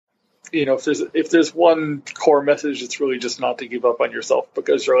if there's one core message, it's really just not to give up on yourself,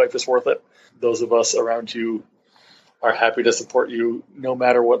 because your life is worth it. Those of us around you are happy to support you no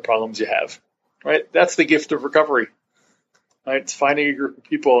matter what problems you have. Right? That's the gift of recovery. Right? It's finding a group of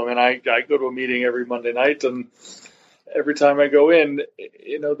people. I mean, I go to a meeting every Monday night, and every time I go in,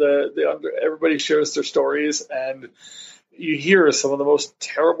 everybody shares their stories, and you hear some of the most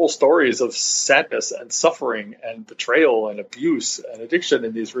terrible stories of sadness and suffering and betrayal and abuse and addiction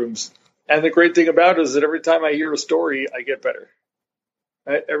in these rooms. And the great thing about it is that every time I hear a story, I get better.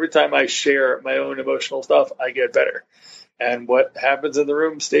 Right? Every time I share my own emotional stuff, I get better. And what happens in the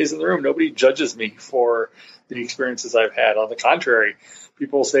room stays in the room. Nobody judges me for the experiences I've had. On the contrary,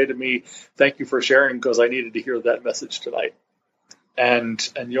 people say to me, "Thank you for sharing, because I needed to hear that message tonight." And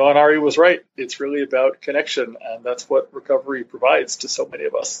Johan Ari was right. It's really about connection, and that's what recovery provides to so many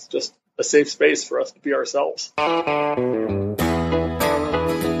of us. Just a safe space for us to be ourselves.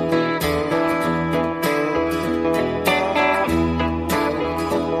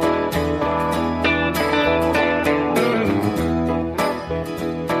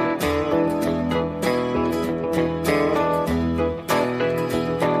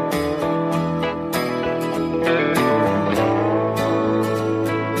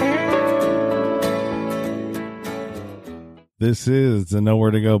 This is the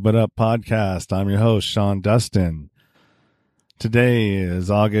Nowhere to Go But Up podcast. I'm your host, Sean Dustin. Today is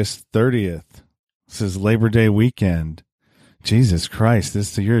August 30th. This is Labor Day weekend. Jesus Christ,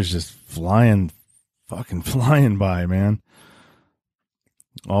 this year is just fucking flying by, man.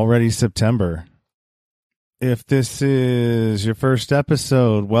 Already September. If this is your first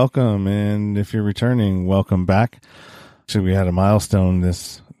episode, welcome. And if you're returning, welcome back. Actually, we had a milestone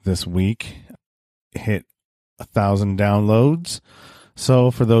this week. Hit 1,000 downloads.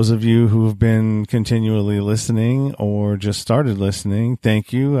 So for those of you who've been continually listening or just started listening,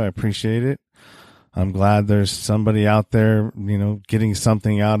 thank you. I appreciate it. I'm glad there's somebody out there, getting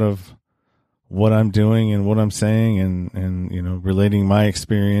something out of what I'm doing and what I'm saying, and relating my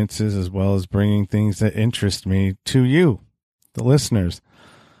experiences as well as bringing things that interest me to you, the listeners.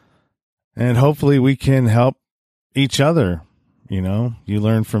 And hopefully we can help each other. You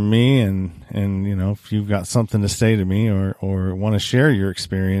learn from me, and if you've got something to say to me or want to share your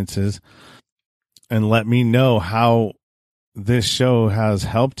experiences and let me know how this show has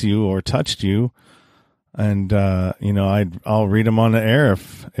helped you or touched you. And, I'll read them on the air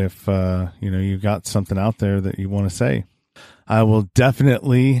if you've got something out there that you want to say. I will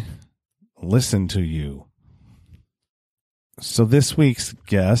definitely listen to you. So this week's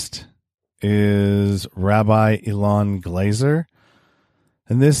guest is Rabbi Ilan Glazer.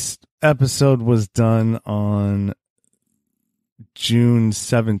 And this episode was done on June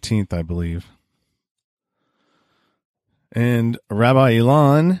 17th, I believe. And Rabbi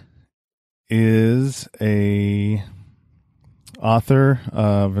Ilan is a author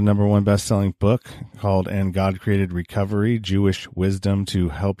of a #1 best-selling book called And God Created Recovery, Jewish Wisdom to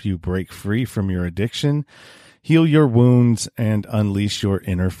Help You Break Free from Your Addiction, Heal Your Wounds, and Unleash Your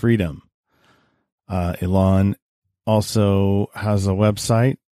Inner Freedom. Ilan also has a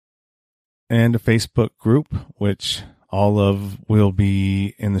website and a Facebook group, which all of will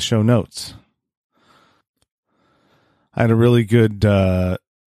be in the show notes. I had a really good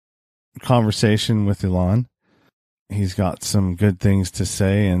conversation with Ilan. He's got some good things to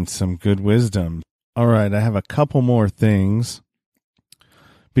say and some good wisdom. All right, I have a couple more things.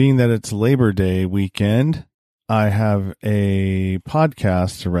 Being that it's Labor Day weekend, I have a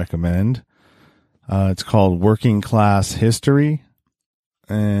podcast to recommend. It's called Working Class History,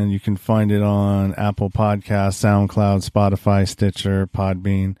 and you can find it on Apple Podcasts, SoundCloud, Spotify, Stitcher,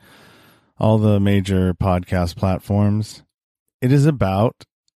 Podbean, all the major podcast platforms. It is about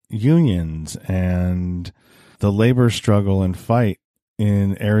unions and the labor struggle and fight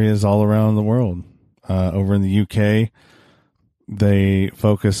in areas all around the world. Over in the UK, they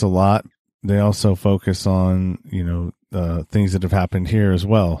focus a lot. They also focus on, things that have happened here as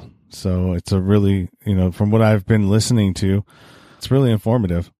well. So it's a really, from what I've been listening to, it's really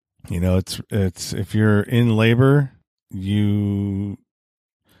informative. It's if you're in labor, you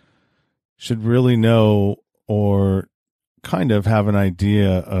should really know or kind of have an idea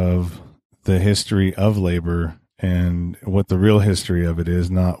of the history of labor and what the real history of it is,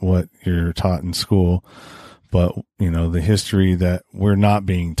 not what you're taught in school, but, the history that we're not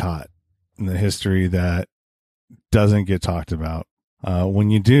being taught and the history that doesn't get talked about. When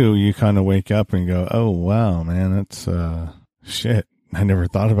you do, you kind of wake up and go, oh, wow, man, that's shit. I never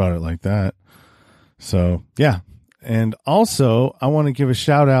thought about it like that. So, yeah. And also, I want to give a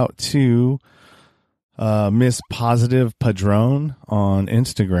shout out to Miss Positive Padron on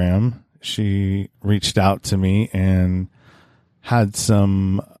Instagram. She reached out to me and had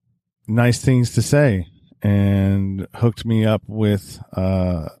some nice things to say and hooked me up with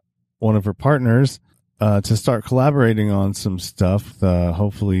one of her partners to start collaborating on some stuff,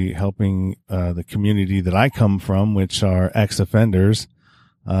 hopefully helping the community that I come from, which are ex-offenders,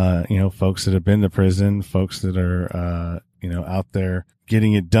 folks that have been to prison, folks that are, out there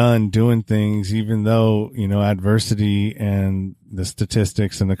getting it done, doing things, even though, adversity and the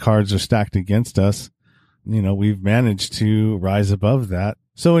statistics and the cards are stacked against us. We've managed to rise above that.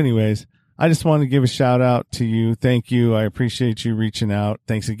 So anyways, I just want to give a shout out to you. Thank you. I appreciate you reaching out.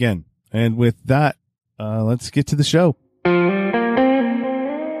 Thanks again. And with that, let's get to the show.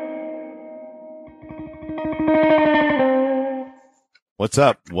 What's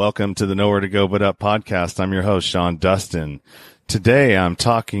up? Welcome to the Nowhere to Go But Up podcast. I'm your host, Sean Dustin. Today I'm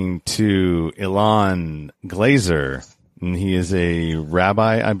talking to Ilan Glazer, and he is a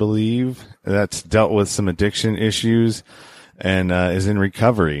rabbi, I believe, that's dealt with some addiction issues and is in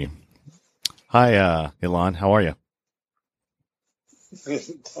recovery. Hi, Ilan. How are you?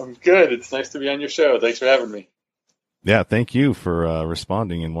 I'm good. It's nice to be on your show. Thanks for having me. Yeah, thank you for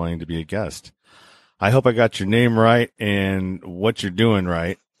responding and wanting to be a guest. I hope I got your name right and what you're doing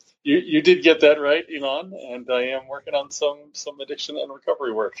right. You did get that right, Elon, and I am working on some addiction and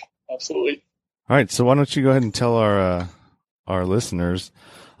recovery work. Absolutely. All right, so why don't you go ahead and tell our listeners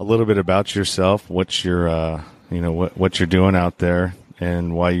a little bit about yourself, what you're what you're doing out there,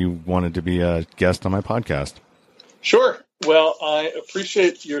 and why you wanted to be a guest on my podcast. Sure. Well, I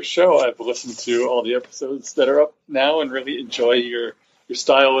appreciate your show. I've listened to all the episodes that are up now and really enjoy your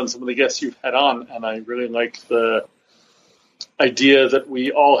style and some of the guests you've had on. And I really like the idea that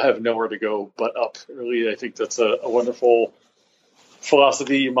we all have nowhere to go but up. Really, I think that's a wonderful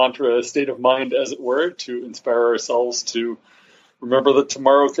philosophy, mantra, state of mind, as it were, to inspire ourselves to remember that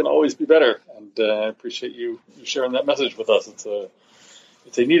tomorrow can always be better. And I appreciate you sharing that message with us. It's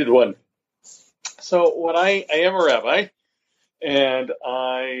a needed one. So I am a rabbi, and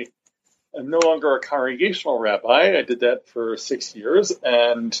I am no longer a congregational rabbi. I did that for 6 years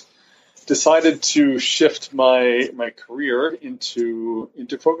and decided to shift my career into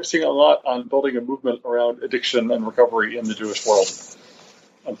focusing a lot on building a movement around addiction and recovery in the Jewish world.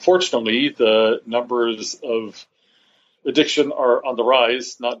 Unfortunately, the numbers of addiction are on the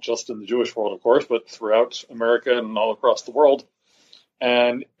rise, not just in the Jewish world, of course, but throughout America and all across the world.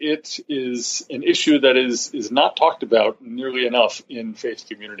 And it is an issue that is not talked about nearly enough in faith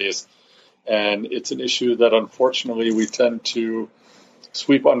communities. And it's an issue that, unfortunately, we tend to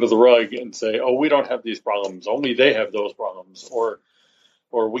sweep under the rug and say, oh, we don't have these problems. Only they have those problems. Or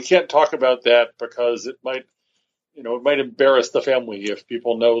we can't talk about that because it might embarrass the family if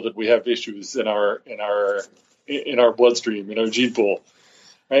people know that we have issues in our bloodstream, in our gene pool.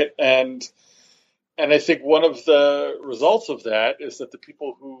 Right. And I think one of the results of that is that the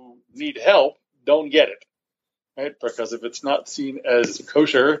people who need help don't get it, right? Because if it's not seen as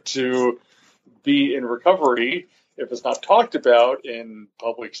kosher to be in recovery, if it's not talked about in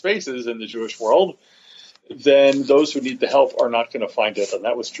public spaces in the Jewish world, then those who need the help are not going to find it. And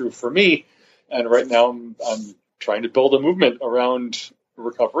that was true for me. And right now I'm trying to build a movement around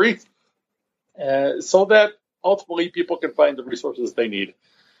recovery so that ultimately people can find the resources they need.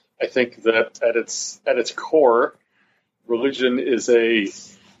 I think that at its core, religion is a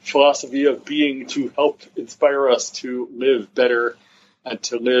philosophy of being to help inspire us to live better and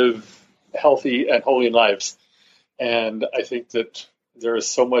to live healthy and holy lives. And I think that there is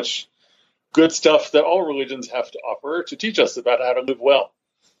so much good stuff that all religions have to offer to teach us about how to live well.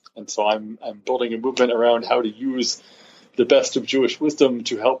 And so I'm building a movement around how to use the best of Jewish wisdom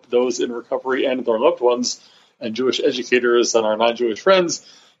to help those in recovery and their loved ones and Jewish educators and our non-Jewish friends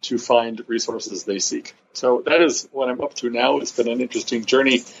to find resources they seek. So that is what I'm up to now. It's been an interesting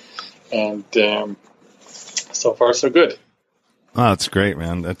journey, and so far so good. Oh, that's great,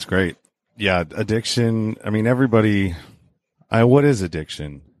 man. That's great. Yeah, addiction. I mean, everybody. What is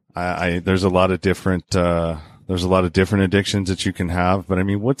addiction? There's a lot of different. There's a lot of different addictions that you can have, but I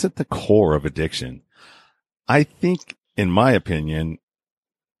mean, what's at the core of addiction? I think, in my opinion,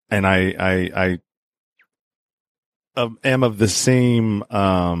 and I am of the same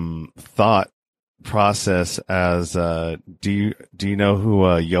thought process as do you know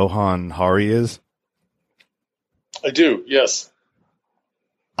who Johann Hari is? I do, yes.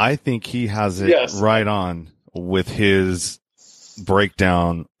 I think he has it right on with his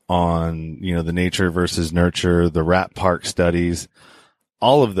breakdown on, the nature versus nurture, the rat park studies,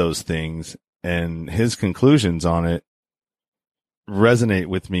 all of those things, and his conclusions on it resonate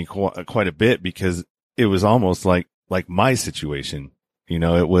with me quite a bit, because it was almost like my situation. You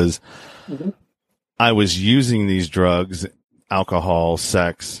know, it was, I was using these drugs, alcohol,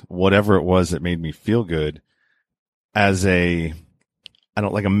 sex, whatever it was that made me feel good as a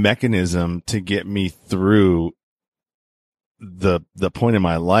mechanism to get me through the point in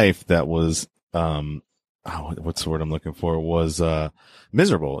my life that was, what's the word I'm looking for, was,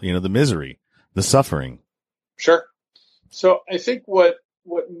 miserable, you know, the misery, the suffering. Sure. So I think what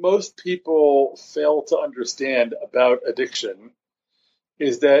most people fail to understand about addiction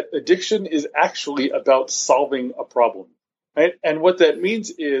is that addiction is actually about solving a problem, right? And what that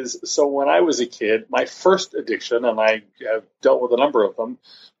means is, so when I was a kid, my first addiction, and I have dealt with a number of them,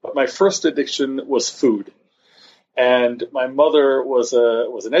 but my first addiction was food. And my mother was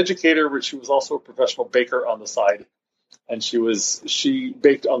an educator, but she was also a professional baker on the side. And she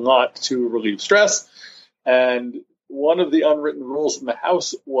baked a lot to relieve stress. And one of the unwritten rules in the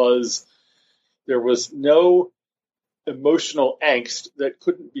house was there was no emotional angst that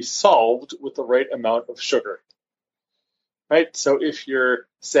couldn't be solved with the right amount of sugar. Right? So if you're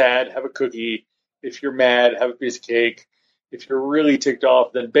sad, have a cookie. If you're mad, have a piece of cake. If you're really ticked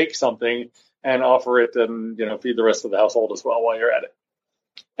off, then bake something and offer it and, you know, feed the rest of the household as well while you're at it.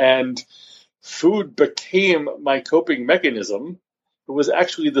 And food became my coping mechanism. It was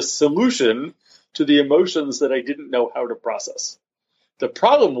actually the solution to the emotions that I didn't know how to process. The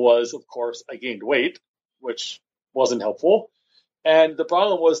problem was, of course, I gained weight, which wasn't helpful. And the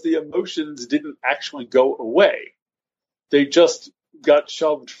problem was the emotions didn't actually go away. They just got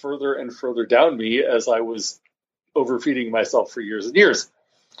shoved further and further down me as I was overfeeding myself for years and years.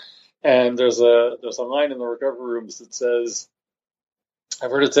 And there's a line in the recovery rooms that says,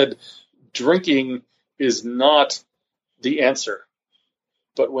 I've heard it said, drinking is not the answer.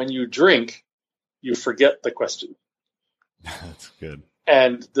 But when you drink, you forget the question. That's good.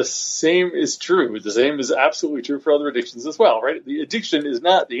 And the same is true. The same is absolutely true for other addictions as well, right? The addiction is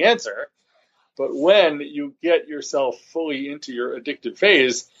not the answer. But when you get yourself fully into your addictive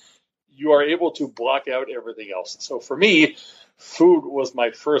phase, you are able to block out everything else. So for me, food was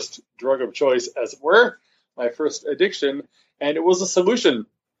my first drug of choice, as it were, my first addiction, and it was a solution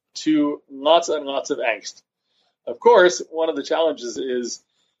to lots and lots of angst. Of course, one of the challenges is,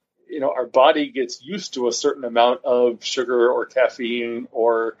 you know, our body gets used to a certain amount of sugar or caffeine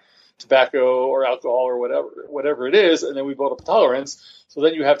or tobacco or alcohol or whatever it is, and then we build up a tolerance. So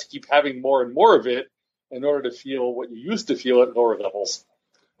then you have to keep having more and more of it in order to feel what you used to feel at lower levels.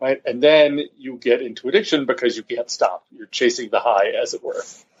 Right? And then you get into addiction because you can't stop. You're chasing the high, as it were.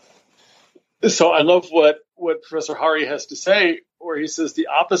 So I love what Professor Hari has to say, where he says the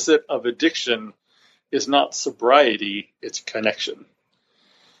opposite of addiction is not sobriety, it's connection.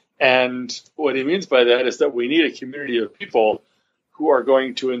 And what he means by that is that we need a community of people who are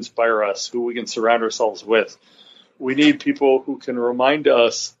going to inspire us, who we can surround ourselves with. We need people who can remind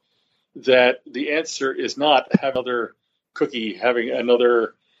us that the answer is not having another cookie, having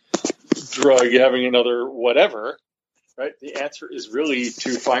another drug, having another whatever, right? The answer is really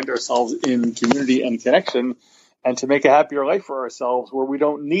to find ourselves in community and connection and to make a happier life for ourselves where we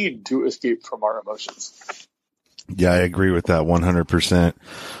don't need to escape from our emotions. Yeah, I agree with that 100%.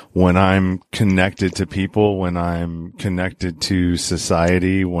 When I'm connected to people, when I'm connected to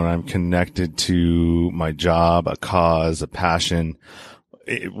society, when I'm connected to my job, a cause, a passion,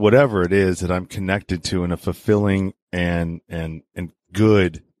 whatever it is that I'm connected to in a fulfilling and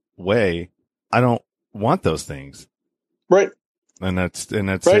good way, I don't want those things. Right. And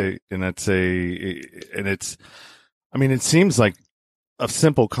Right. I mean, it seems like a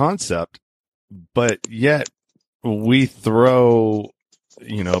simple concept, but yet we throw,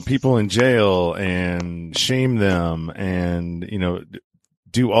 you know, people in jail and shame them and, you know,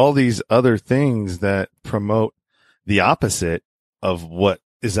 do all these other things that promote the opposite of what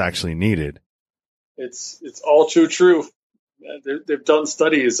is actually needed. It's all true. They've done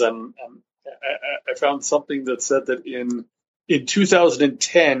studies, and I found something that said that in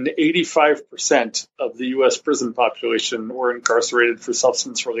 2010, 85% of the U.S. prison population were incarcerated for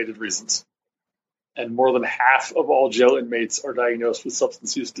substance-related reasons. And more than half of all jail inmates are diagnosed with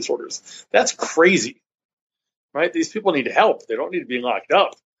substance use disorders. That's crazy, right? These people need help. They don't need to be locked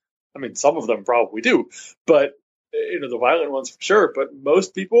up. I mean, some of them probably do, but, you know, the violent ones for sure. But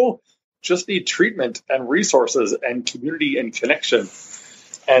most people just need treatment and resources and community and connection.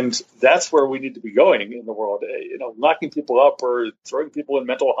 And that's where we need to be going in the world. You know, locking people up or throwing people in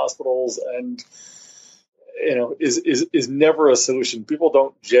mental hospitals and, you know, is never a solution. People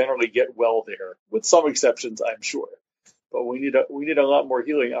don't generally get well there, with some exceptions, I'm sure. But we need a lot more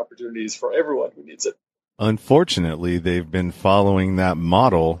healing opportunities for everyone who needs it. Unfortunately, they've been following that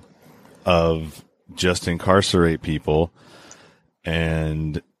model of just incarcerate people.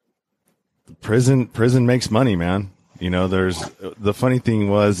 And prison makes money, man. You know, the funny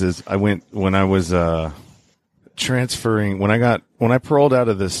thing is when I was transferring, when I paroled out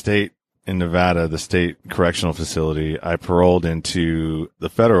of the state in Nevada, the state correctional facility, I paroled into the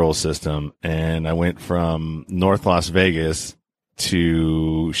federal system, and I went from North Las Vegas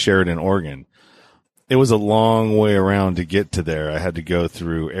to Sheridan, Oregon. It was a long way around to get to there. I had to go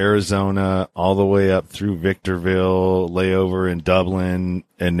through Arizona, all the way up through Victorville, layover in Dublin,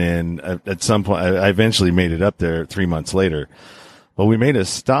 and then at some point, I eventually made it up there 3 months later. But we made a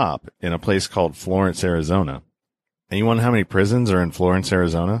stop in a place called Florence, Arizona. And you want to know how many prisons are in Florence,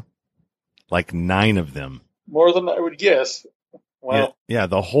 Arizona? Like 9 of them. More than I would guess. Wow. Yeah,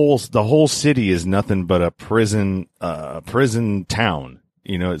 the whole city is nothing but a prison town.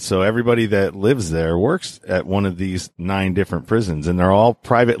 You know, so everybody that lives there works at one of these 9 different prisons, and they're all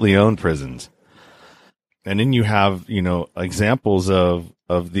privately owned prisons. And then you have, you know, examples of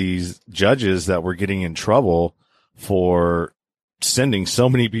these judges that were getting in trouble for sending so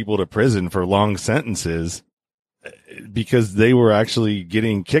many people to prison for long sentences because they were actually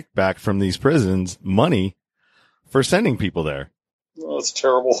getting kickback from these prisons money for sending people there. Oh, that's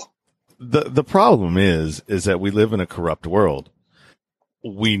terrible. The problem is that we live in a corrupt world.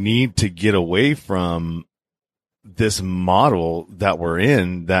 We need to get away from this model that we're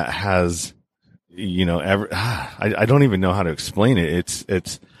in that has, you know, I don't even know how to explain it.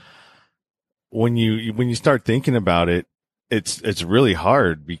 It's when you start thinking about it, it's really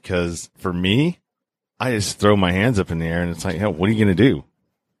hard, because for me, I just throw my hands up in the air and it's like, hey, what are you going to do?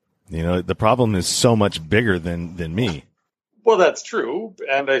 You know, the problem is so much bigger than me. Well, that's true.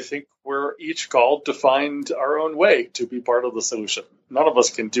 And I think we're each called to find our own way to be part of the solution. None of us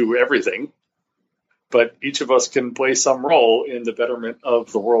can do everything, but each of us can play some role in the betterment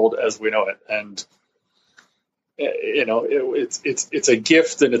of the world as we know it. And, you know, it's a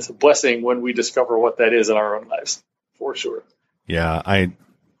gift and it's a blessing when we discover what that is in our own lives, for sure. Yeah,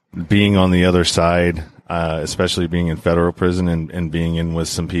 being on the other side, especially being in federal prison and being in with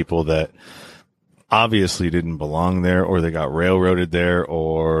some people that obviously didn't belong there, or they got railroaded there,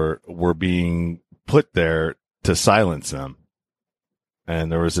 or were being put there to silence them. And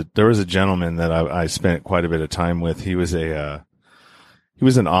there was a gentleman that I spent quite a bit of time with. He was an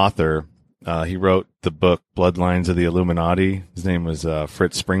author. He wrote the book Bloodlines of the Illuminati. His name was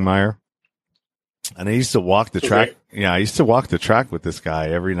Fritz Springmeier. And I used to walk the track. Yeah, I used to walk the track with this guy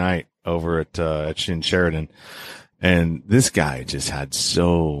every night over at Sheridan. And this guy just had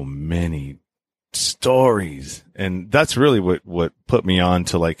so many stories, and that's really what put me on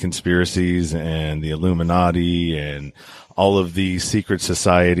to like conspiracies and the Illuminati and all of these secret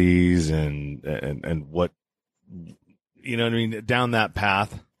societies and what, you know what I mean, down that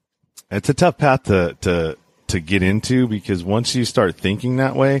path. It's a tough path to get into, because once you start thinking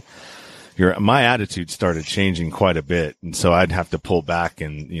that way, my attitude started changing quite a bit, and so I'd have to pull back,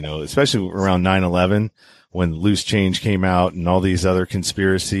 and you know, especially around 9/11. When Loose Change came out and all these other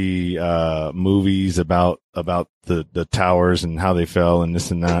conspiracy movies about the towers and how they fell and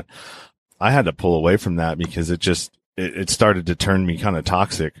this and that, I had to pull away from that, because it started to turn me kind of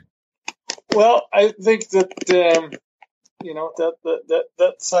toxic. Well, I think that you know,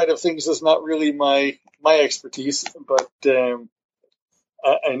 that side of things is not really my expertise, but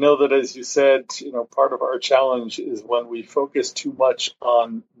I know that, as you said, you know, part of our challenge is when we focus too much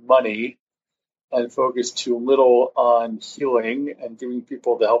on money and focus too little on healing and giving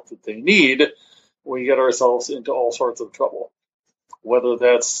people the help that they need, we get ourselves into all sorts of trouble, whether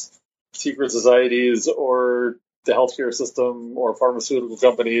that's secret societies or the healthcare system or pharmaceutical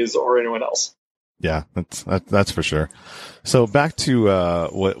companies or anyone else. Yeah, that's for sure. So back to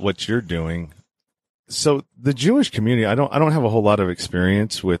what you're doing. So the Jewish community, I don't have a whole lot of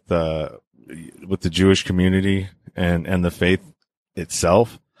experience with the Jewish community and the faith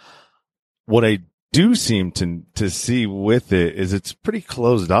itself. What I do seem to see with it is it's pretty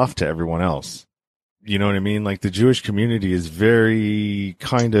closed off to everyone else. You know what I mean? Like, the Jewish community is very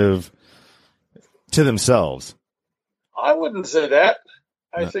kind of to themselves. I wouldn't say that.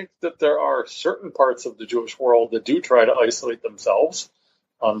 I think that there are certain parts of the Jewish world that do try to isolate themselves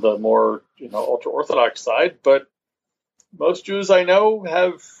on the more, you know, ultra-Orthodox side, but most Jews I know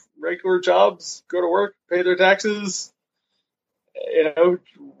have regular jobs, go to work, pay their taxes, you know,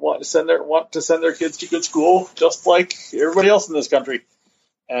 want to send their kids to good school, just like everybody else in this country.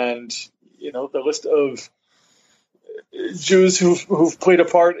 And, you know, the list of Jews who've played a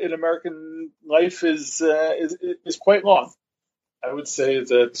part in American life is quite long. I would say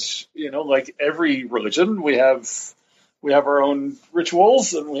that, you know, like every religion, we have our own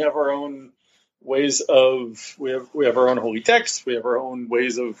rituals and we have our own we have our own holy texts, we have our own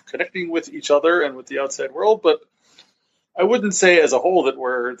ways of connecting with each other and with the outside world, but I wouldn't say as a whole that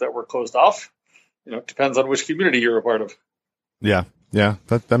we're closed off. It depends on which community you're a part of. Yeah,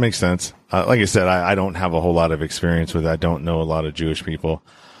 that makes sense. Like I said, I don't have a whole lot of experience with it. I don't know a lot of Jewish people,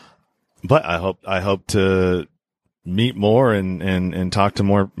 but I hope to meet more and talk to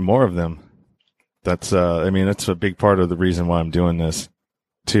more of them. That's that's a big part of the reason why I'm doing this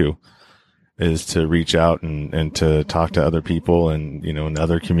too, is to reach out and to talk to other people and, in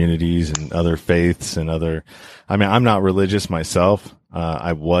other communities and other faiths and I'm not religious myself.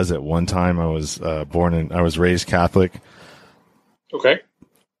 I was at one time. I was I was raised Catholic. Okay.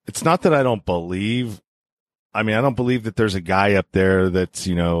 It's not that I don't believe. I don't believe that there's a guy up there that's,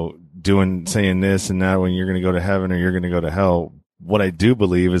 saying this and that when you're going to go to heaven or you're going to go to hell. What I do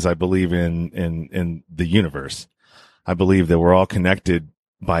believe is I believe in the universe. I believe that we're all connected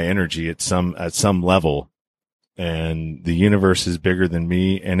by energy at some level, and the universe is bigger than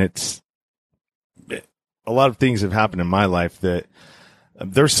me. And a lot of things have happened in my life that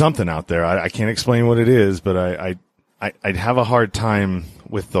there's something out there. I can't explain what it is, but I'd have a hard time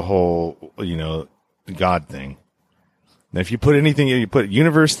with the whole, God thing. Now, if you put anything, you put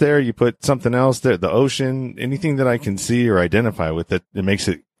universe there, you put something else there, the ocean, anything that I can see or identify with it makes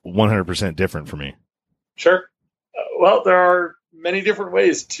it 100% different for me. Sure. Well, there are many different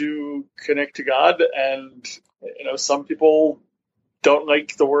ways to connect to God, and some people don't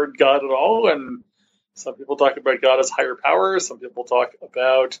like the word God at all, and some people talk about God as higher power. Some people talk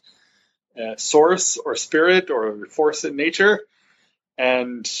about source or spirit or force in nature,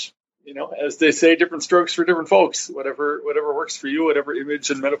 and as they say, different strokes for different folks. Whatever works for you, whatever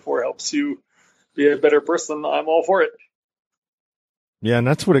image and metaphor helps you be a better person, I'm all for it. Yeah, and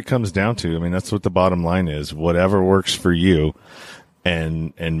that's what it comes down to. That's what the bottom line is. Whatever works for you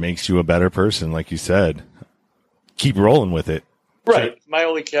and makes you a better person, like you said, keep rolling with it. Right. My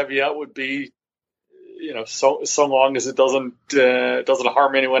only caveat would be, so long as it doesn't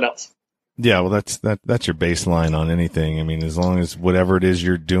harm anyone else. Yeah, well, that's your baseline on anything. As long as whatever it is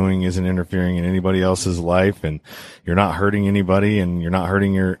you're doing isn't interfering in anybody else's life, and you're not hurting anybody, and you're not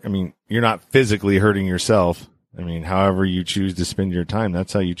hurting you're not physically hurting yourself. However you choose to spend your time,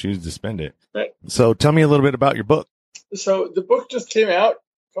 that's how you choose to spend it. Right. So tell me a little bit about your book. So the book just came out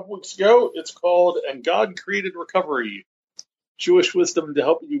a couple weeks ago. It's called "And God Created Recovery: Jewish Wisdom to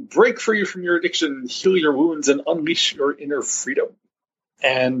Help You Break Free from Your Addiction, Heal Your Wounds, and Unleash Your Inner Freedom."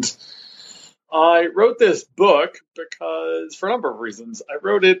 And I wrote this book because, for a number of reasons. I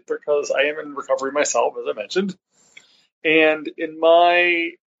wrote it because I am in recovery myself, as I mentioned. And in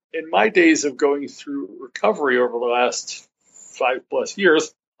my days of going through recovery over the last 5+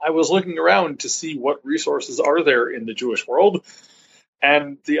 years, I was looking around to see what resources are there in the Jewish world.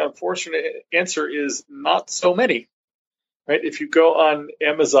 And the unfortunate answer is not so many. Right? If you go on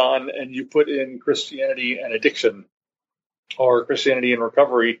Amazon and you put in Christianity and addiction or Christianity and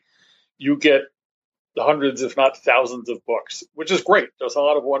recovery, you get hundreds, if not thousands, of books, which is great. There's a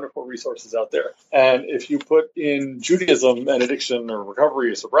lot of wonderful resources out there. And if you put in Judaism and addiction or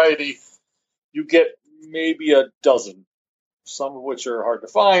recovery or sobriety, you get maybe a dozen, some of which are hard to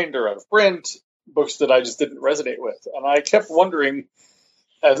find or out of print, books that I just didn't resonate with. And I kept wondering,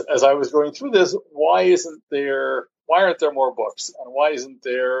 as I was going through this, why aren't there more books? And why isn't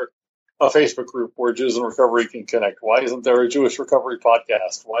there a Facebook group where Jews in recovery can connect? Why isn't there a Jewish recovery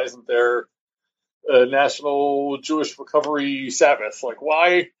podcast? Why isn't there a National Jewish Recovery Sabbath?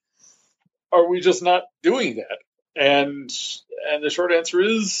 Why are we just not doing that? And the short answer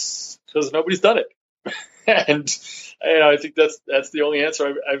is because nobody's done it. And I think that's the only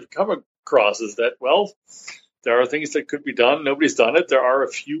answer I've come across, is that, well, there are things that could be done. Nobody's done it. There are a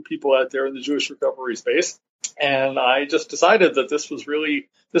few people out there in the Jewish recovery space. And I just decided that this was really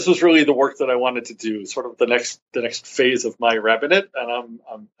the work that I wanted to do, sort of the next phase of my rabbinate, and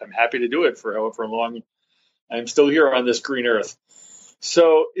I'm happy to do it for however long I'm still here on this green earth.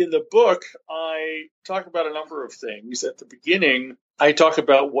 So in the book, I talk about a number of things. At the beginning, I talk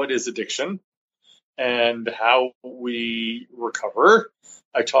about what is addiction and how we recover.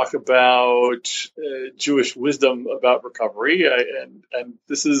 I talk about Jewish wisdom about recovery, and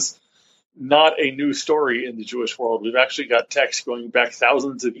this is not a new story in the Jewish world. We've actually got texts going back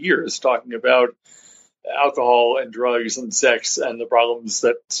thousands of years talking about alcohol and drugs and sex and the problems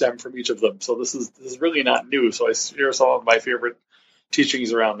that stem from each of them. So this is really not new. So I share some of my favorite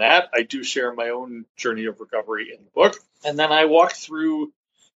teachings around that. I do share my own journey of recovery in the book. And then I walk through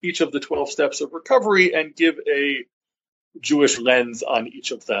each of the 12 steps of recovery and give a Jewish lens on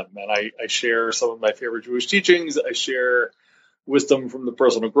each of them. And I share some of my favorite Jewish teachings. I share wisdom from the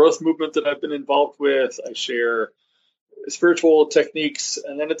personal growth movement that I've been involved with. I share spiritual techniques.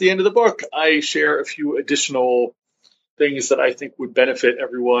 And then at the end of the book, I share a few additional things that I think would benefit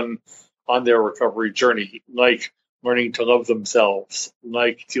everyone on their recovery journey, like learning to love themselves,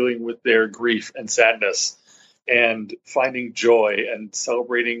 like dealing with their grief and sadness, and finding joy and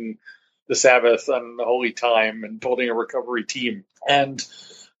celebrating the Sabbath and the holy time and building a recovery team. And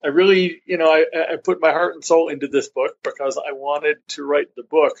I really, I put my heart and soul into this book because I wanted to write the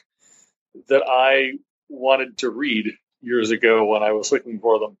book that I wanted to read years ago when I was looking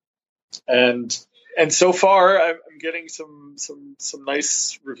for them. And so far, I'm getting some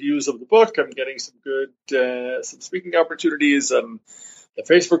nice reviews of the book. I'm getting some good some speaking opportunities. The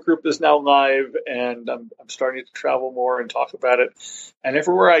Facebook group is now live, and I'm starting to travel more and talk about it. And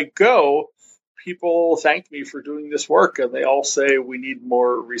everywhere I go, people thank me for doing this work, and they all say we need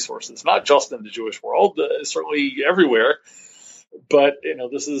more resources, not just in the Jewish world, certainly everywhere. But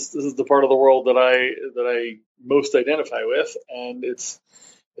this is the part of the world that I most identify with, and it's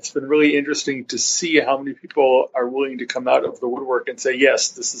been really interesting to see how many people are willing to come out of the woodwork and say, yes,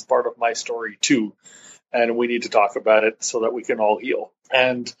 this is part of my story too, and we need to talk about it so that we can all heal.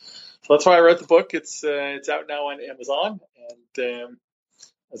 And so that's why I wrote the book. It's out now on Amazon, and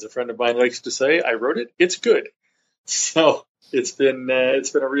as a friend of mine likes to say, I wrote it. It's good. So it's been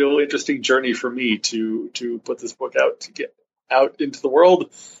a real interesting journey for me to put this book out, to get out into the world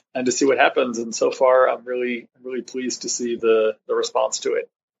and to see what happens. And so far, I'm really pleased to see the response to it.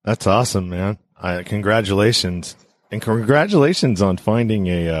 That's awesome, man. Congratulations. And congratulations on finding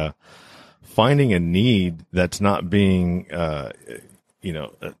a need that's not being, a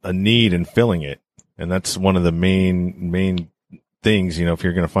need and filling it. And that's one of the main things, if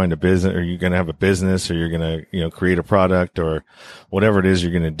you're going to find a business, or you're going to have a business, or you're going to, create a product or whatever it is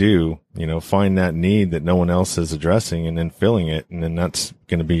you're going to do, find that need that no one else is addressing and then filling it. And then that's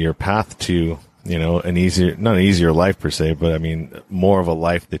going to be your path to, not an easier life per se, but I mean, more of a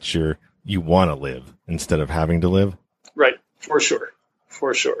life that you want to live instead of having to live. Right. For sure.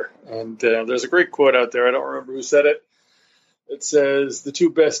 And there's a great quote out there. I don't remember who said it. It says, the two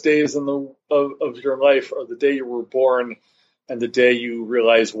best days of your life are the day you were born and the day you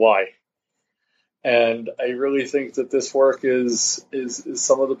realize why. And I really think that this work is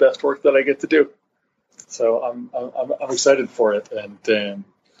some of the best work that I get to do. So I'm excited for it. And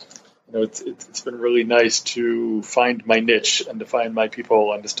it's been really nice to find my niche and to find my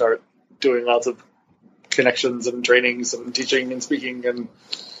people and to start doing lots of connections and trainings and teaching and speaking. And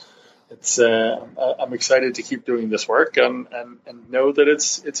I'm excited to keep doing this work and know that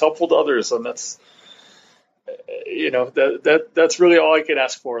it's helpful to others. And that's, that's really all I can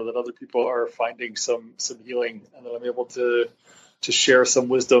ask for, that other people are finding some healing, and that I'm able to share some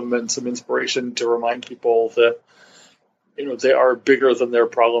wisdom and some inspiration to remind people that, they are bigger than their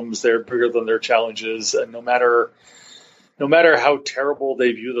problems. They're bigger than their challenges. And no matter how terrible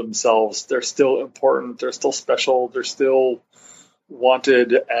they view themselves, they're still important. They're still special. They're still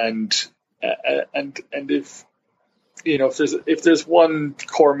wanted. And if there's one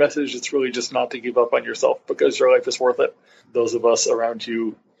core message, it's really just not to give up on yourself, because your life is worth it. Those of us around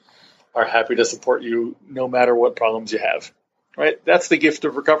you are happy to support you no matter what problems you have, right? That's the gift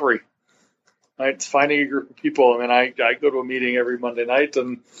of recovery, right? It's finding a group of people. I mean, I go to a meeting every Monday night,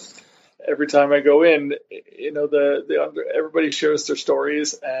 and every time I go in, everybody shares their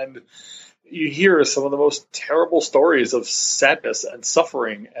stories, and you hear some of the most terrible stories of sadness and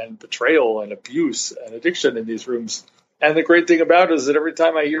suffering and betrayal and abuse and addiction in these rooms. And the great thing about it is that every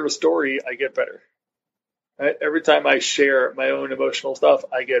time I hear a story, I get better. Right? Every time I share my own emotional stuff,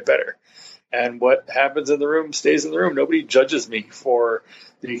 I get better. And what happens in the room stays in the room. Nobody judges me for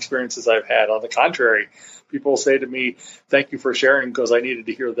the experiences I've had. On the contrary, people say to me, thank you for sharing, because I needed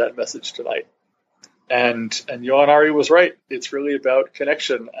to hear that message tonight. And Johan Ari was right. It's really about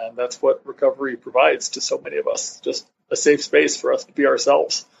connection, and that's what recovery provides to so many of us. Just a safe space for us to be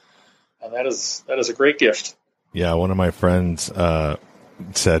ourselves, and that is a great gift. Yeah, one of my friends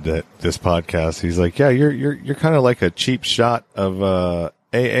said that this podcast, he's like, "Yeah, you're kind of like a cheap shot of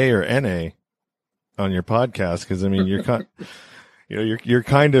AA or NA on your podcast, because I mean, you're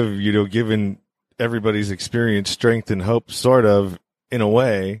kind of giving everybody's experience strength and hope, sort of, in a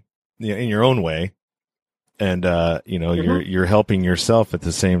way, in your own way." And, you're helping yourself at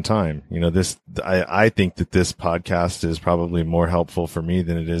the same time. I think that this podcast is probably more helpful for me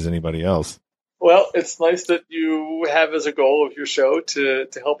than it is anybody else. Well, it's nice that you have as a goal of your show to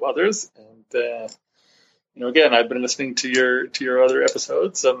help others. And, again, I've been listening to your other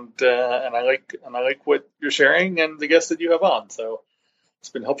episodes, and I like what you're sharing and the guests that you have on. So it's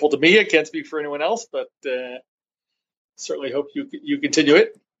been helpful to me. I can't speak for anyone else, but certainly hope you continue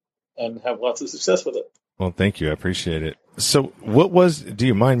it and have lots of success with it. Well, thank you. I appreciate it. So do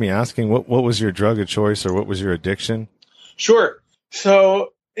you mind me asking, what was your drug of choice or what was your addiction? Sure.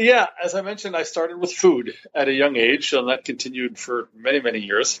 So, yeah, as I mentioned, I started with food at a young age, and that continued for many, many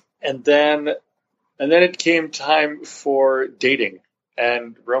years. And then it came time for dating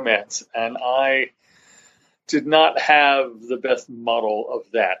and romance. And I did not have the best model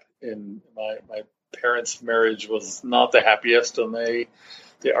of that. In my parents' marriage was not the happiest, and they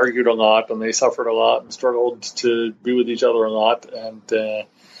argued a lot, and they suffered a lot, and struggled to be with each other a lot. And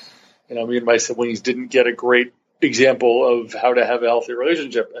me and my siblings didn't get a great example of how to have a healthy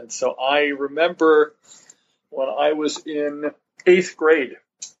relationship. And so I remember when I was in 8th grade,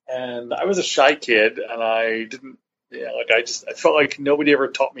 and I was a shy kid, and I didn't. I felt like nobody ever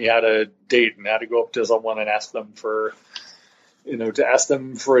taught me how to date and how to go up to someone and ask them for a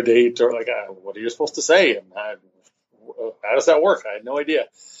date, or what are you supposed to say? And how does that work? I had no idea.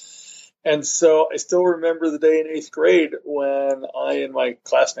 And so I still remember the day in 8th grade when I and my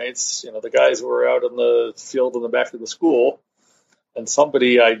classmates, the guys who were out in the field in the back of the school, and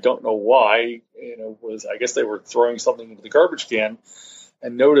somebody, I don't know why, I guess they were throwing something into the garbage can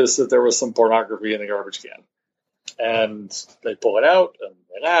and noticed that there was some pornography in the garbage can. And they pull it out and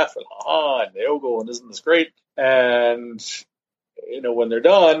they laugh and ha-ha, and they ogle, and isn't this great? And, when they're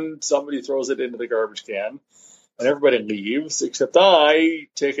done, somebody throws it into the garbage can and everybody leaves, except I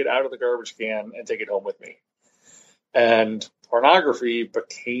take it out of the garbage can and take it home with me. And pornography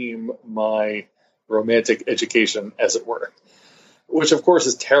became my romantic education, as it were, which of course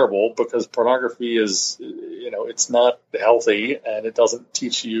is terrible because pornography is, it's not healthy, and it doesn't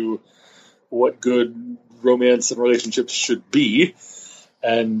teach you what good romance and relationships should be.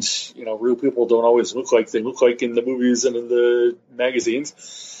 And, real people don't always look like they look like in the movies and in the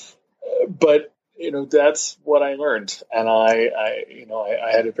magazines. But, that's what I learned. And I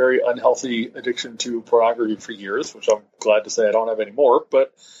had a very unhealthy addiction to pornography for years, which I'm glad to say I don't have anymore,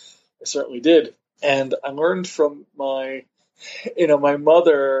 but I certainly did. And I learned from my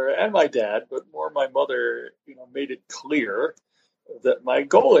mother and my dad, but more my mother, made it clear that my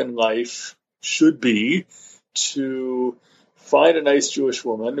goal in life should be to find a nice Jewish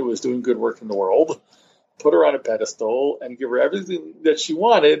woman who was doing good work in the world, put her on a pedestal, and give her everything that she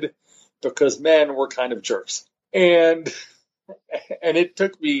wanted, because men were kind of jerks. And it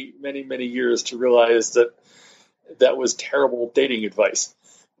took me many, many years to realize that was terrible dating advice.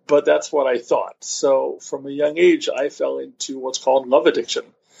 But that's what I thought. So from a young age, I fell into what's called love addiction.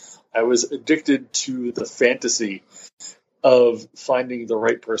 I was addicted to the fantasy of finding the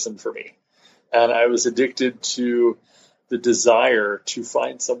right person for me. And I was addicted to the desire to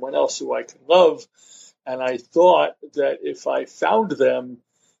find someone else who I could love. And I thought that if I found them,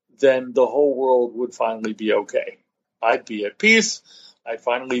 then the whole world would finally be okay. I'd be at peace. I'd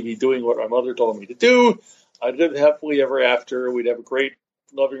finally be doing what my mother told me to do. I'd live happily ever after. We'd have a great,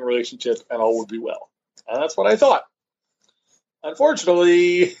 loving relationship, and all would be well. And that's what I thought.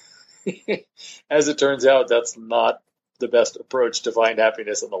 Unfortunately, as it turns out, that's not the best approach to find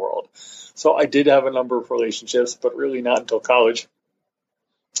happiness in the world. So I did have a number of relationships, but really not until college.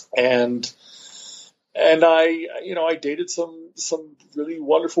 And I dated some really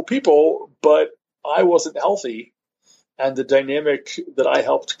wonderful people, but I wasn't healthy. And the dynamic that I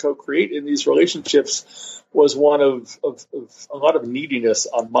helped co-create in these relationships was one of a lot of neediness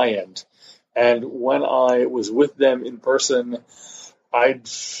on my end. And when I was with them in person, I'd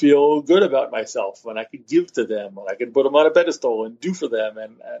feel good about myself, and I could give to them, and I could put them on a pedestal and do for them,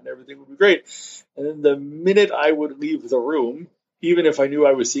 and everything would be great. And then the minute I would leave the room, even if I knew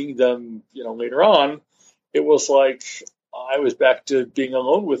I was seeing them, later on, it was like I was back to being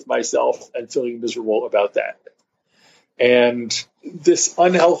alone with myself and feeling miserable about that. And this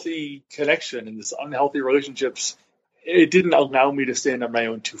unhealthy connection and this unhealthy relationships, it didn't allow me to stand on my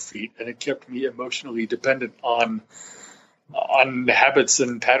own 2 feet, and it kept me emotionally dependent on habits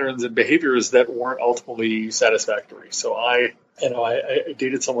and patterns and behaviors that weren't ultimately satisfactory. So I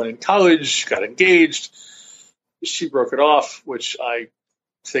dated someone in college, got engaged. She broke it off, which I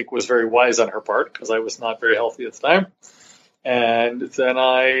think was very wise on her part because I was not very healthy at the time. And then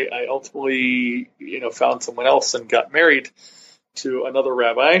I ultimately, found someone else and got married to another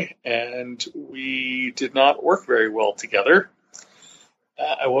rabbi, and we did not work very well together.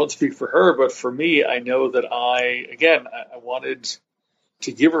 I won't speak for her, but for me, I know that I wanted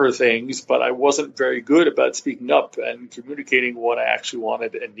to give her things, but I wasn't very good about speaking up and communicating what I actually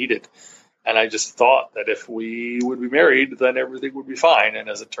wanted and needed. And I just thought that if we would be married, then everything would be fine. And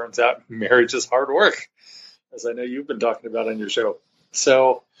as it turns out, marriage is hard work, as I know you've been talking about on your show.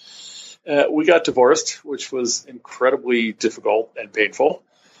 So We got divorced, which was incredibly difficult and painful.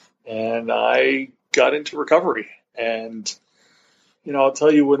 And I got into recovery. And, I'll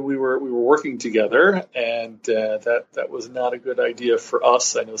tell you, when we were working together, and that was not a good idea for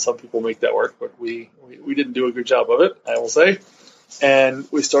us. I know some people make that work, but we didn't do a good job of it, I will say. And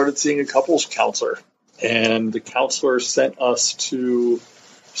we started seeing a couples counselor. And the counselor sent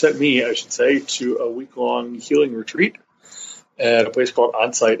me, I should say, to a week-long healing retreat at a place called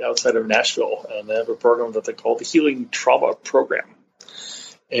Onsite outside of Nashville. And they have a program that they call the Healing Trauma Program.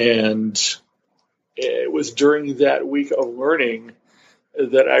 And it was during that week of learning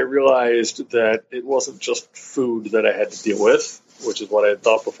that I realized that it wasn't just food that I had to deal with, which is what I had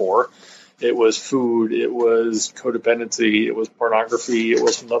thought before. It was food, it was codependency, it was pornography, it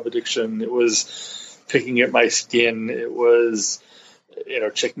was love addiction, it was picking at my skin, it was,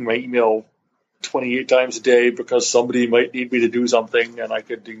 checking my email 28 times a day because somebody might need me to do something and I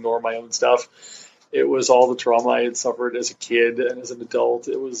could ignore my own stuff. It was all the trauma I had suffered as a kid and as an adult.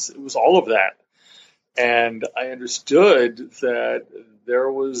 It was all of that. And I understood that there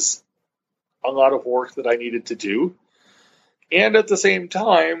was a lot of work that I needed to do. And at the same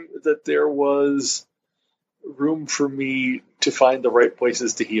time, that there was room for me to find the right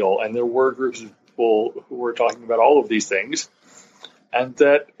places to heal. And there were groups of people who were talking about all of these things. And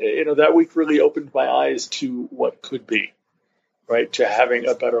that, that week really opened my eyes to what could be, right? To having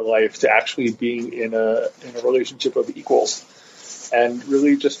a better life, to actually being in a relationship of equals. And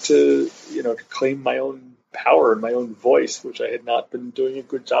really just to claim my own power and my own voice, which I had not been doing a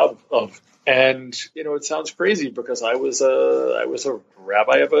good job of. And, it sounds crazy because I was a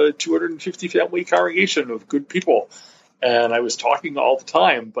rabbi of a 250 family congregation of good people. And I was talking all the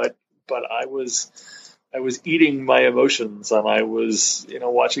time, but I was eating my emotions, and I was,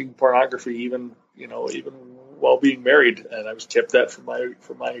 watching pornography even while being married. And I was kept that from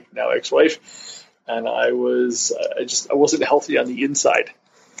my now ex-wife. And I wasn't healthy on the inside.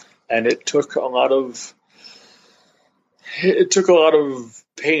 And it took a lot of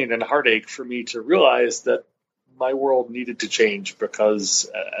pain and heartache for me to realize that my world needed to change because,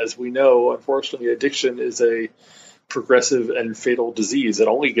 as we know, unfortunately, addiction is a progressive and fatal disease. It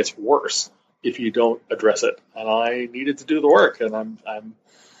only gets worse if you don't address it. And I needed to do the work, and I'm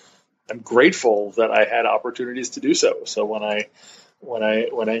grateful that I had opportunities to do so. So when I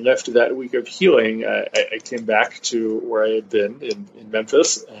left that week of healing, I came back to where I had been in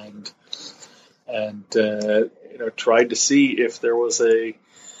Memphis and tried to see if there was a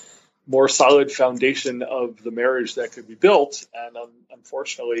more solid foundation of the marriage that could be built. And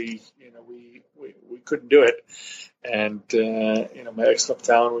unfortunately, we couldn't do it. And my ex left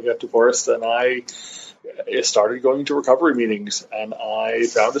town, we got divorced, and I started going to recovery meetings, and I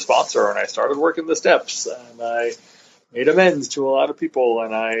found a sponsor, and I started working the steps, and I made amends to a lot of people,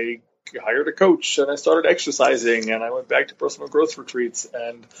 and I hired a coach, and I started exercising, and I went back to personal growth retreats,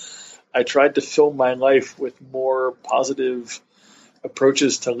 and I tried to fill my life with more positive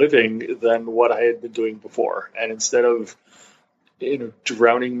approaches to living than what I had been doing before. And instead of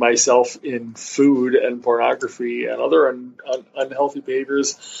drowning myself in food and pornography and other unhealthy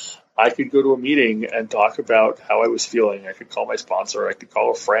behaviors, I could go to a meeting and talk about how I was feeling. I could call my sponsor. I could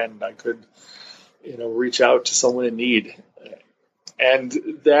call a friend. I could reach out to someone in need. And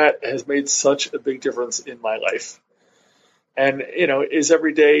that has made such a big difference in my life. And, is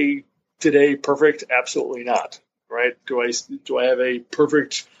every day today perfect? Absolutely not. Right? Do I have a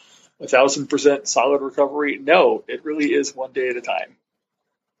perfect 1,000% solid recovery? No, it really is one day at a time.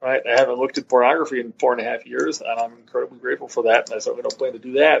 Right? I haven't looked at pornography in 4.5 years, and I'm incredibly grateful for that. And I certainly don't plan to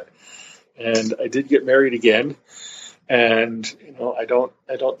do that. And I did get married again. And I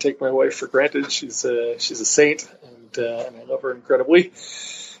don't take my wife for granted. She's a saint, and I love her incredibly.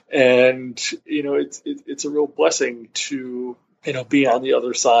 And it's a real blessing to be on the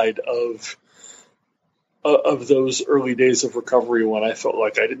other side of those early days of recovery when I felt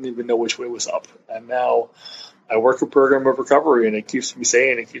like I didn't even know which way was up. And now I work a program of recovery, and it keeps me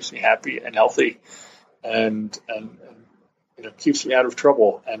sane, it keeps me happy and healthy, and keeps me out of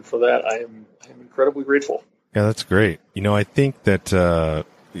trouble. And for that, I am incredibly grateful. Yeah, that's great. I think that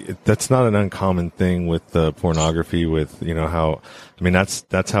that's not an uncommon thing with pornography. With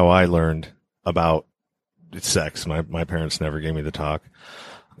that's how I learned about sex. My parents never gave me the talk,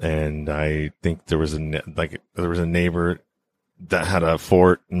 and I think there was a neighbor that had a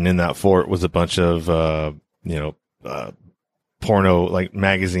fort, and in that fort was a bunch of porno, like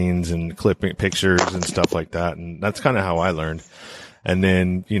magazines and clipping pictures and stuff like that, and that's kind of how I learned. And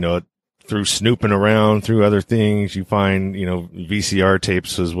then through snooping around through other things, you find, VCR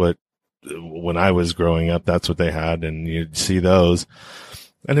tapes was what, when I was growing up, that's what they had. And you'd see those.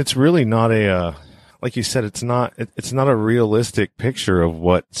 And it's really not like you said, it's not a realistic picture of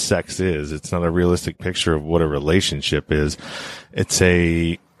what sex is. It's not a realistic picture of what a relationship is. It's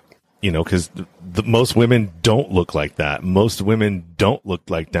because most women don't look like that. Most women don't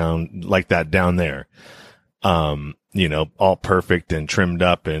look like that down there. All perfect and trimmed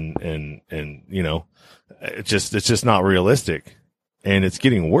up and it's just not realistic. And it's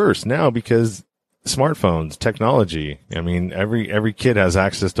getting worse now because smartphones, technology. I mean, every kid has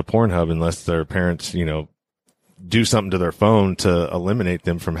access to Pornhub unless their parents, do something to their phone to eliminate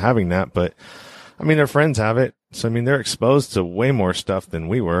them from having that. But I mean, their friends have it. So, I mean, they're exposed to way more stuff than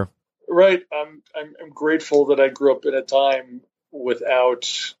we were. Right. I'm grateful that I grew up in a time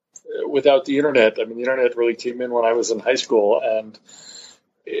without the internet. I mean, the internet really came in when I was in high school and,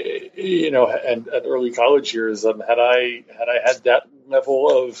 and at early college years. And had I had that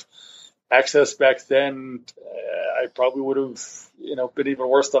level of access back then, I probably would have, been even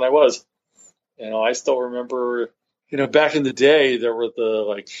worse than I was. I still remember, back in the day, there were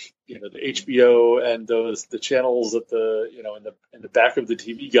the HBO and the channels at in the back of the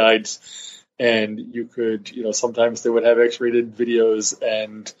TV guides, and you could, sometimes they would have X-rated videos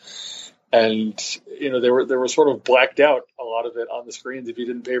and they were sort of blacked out, a lot of it on the screens if you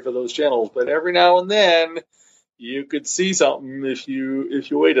didn't pay for those channels. But every now and then you could see something if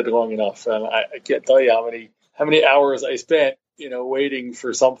you waited long enough. And I can't tell you how many hours I spent, waiting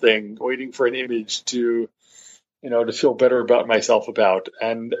for something, waiting for an image to feel better about myself about.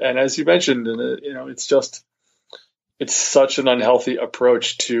 And as you mentioned, it's such an unhealthy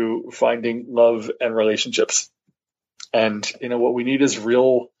approach to finding love and relationships. And, what we need is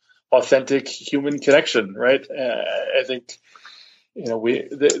real, authentic human connection, right? I think,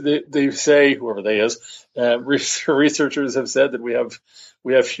 they say, whoever they is, researchers have said that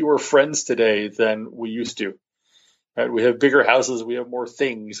we have fewer friends today than we used to. Right? We have bigger houses, we have more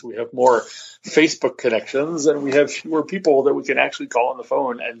things, we have more Facebook connections, and we have fewer people that we can actually call on the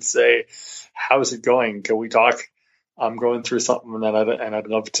phone and say, "How's it going? Can we talk? I'm going through something and I'd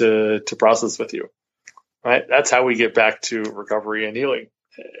love to process with you." Right? That's how we get back to recovery and healing.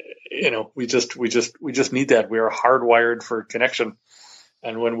 We just need that. We are hardwired for connection,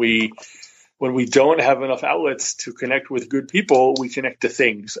 and when we don't have enough outlets to connect with good people, we connect to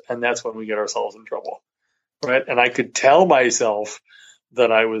things, and that's when we get ourselves in trouble. Right. And I could tell myself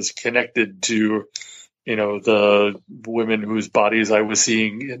that I was connected to, the women whose bodies I was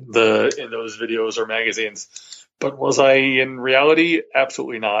seeing in those videos or magazines. But was I in reality?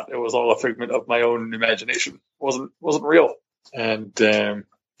 Absolutely not. It was all a figment of my own imagination. It wasn't real. And,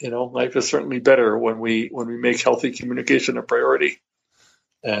 life is certainly better when we make healthy communication a priority.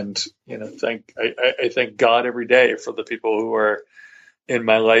 And, I thank God every day for the people who are in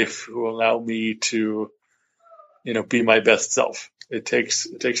my life who allow me to, be my best self. It takes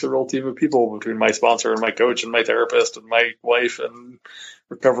a real team of people between my sponsor and my coach and my therapist and my wife and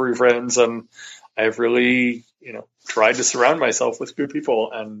recovery friends. And I've really, tried to surround myself with good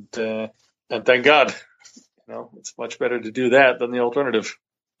people, and thank God, it's much better to do that than the alternative.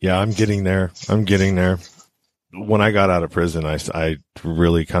 Yeah, I'm getting there. When I got out of prison, I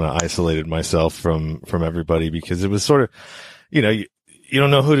really kind of isolated myself from everybody because it was sort of, you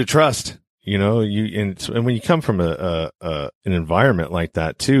don't know who to trust. And when you come from an environment like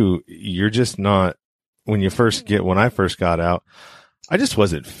that too, you're just not, when I first got out, I just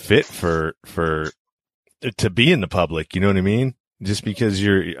wasn't fit to be in the public. You know what I mean? Just because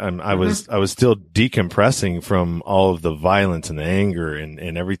I was still decompressing from all of the violence and the anger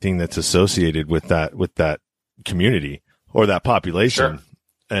and everything that's associated with that community or that population. Sure.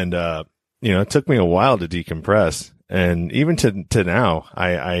 And, it took me a while to decompress. And even to now,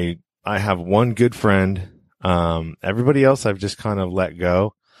 I have one good friend. Everybody else I've just kind of let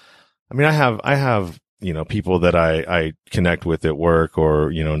go. I mean, I have, people that I connect with at work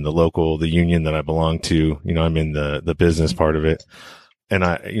or, in the union that I belong to, I'm in the business part of it. And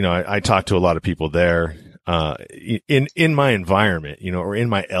I talk to a lot of people there, in my environment, or in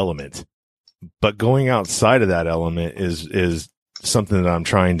my element, but going outside of that element is something that I'm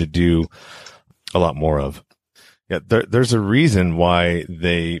trying to do a lot more of. Yeah, there's a reason why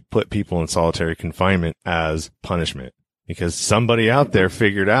they put people in solitary confinement as punishment, because somebody out there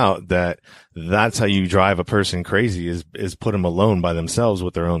figured out that that's how you drive a person crazy is put them alone by themselves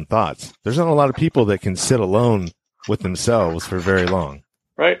with their own thoughts. There's not a lot of people that can sit alone with themselves for very long.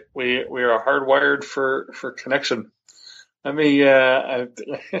 Right. We are hardwired for connection. Let me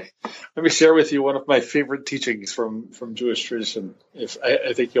share with you one of my favorite teachings from Jewish tradition.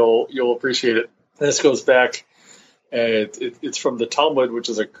 I think you'll appreciate it. This goes back. It's from the Talmud, which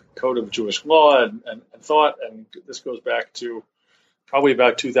is a code of Jewish law and thought, and this goes back to probably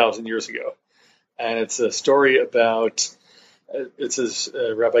about 2,000 years ago. And it's a story about, it says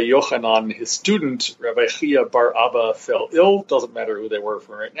Rabbi Yochanan, his student, Rabbi Chia bar Abba, fell ill. Doesn't matter who they were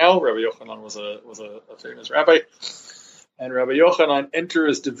for right now. Rabbi Yochanan was a famous rabbi. And Rabbi Yochanan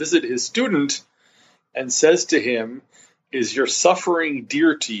enters to visit his student and says to him, "Is your suffering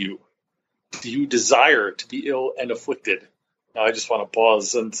dear to you? Do you desire to be ill and afflicted?" Now, I just want to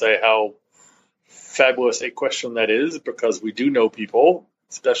pause and say how fabulous a question that is, because we do know people,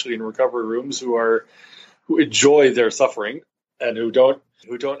 especially in recovery rooms, who enjoy their suffering and who don't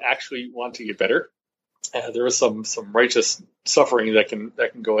actually want to get better. There is some righteous suffering that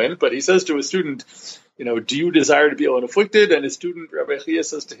can go in. But he says to his student, "Do you desire to be ill and afflicted?" And his student, Rabbi Chia,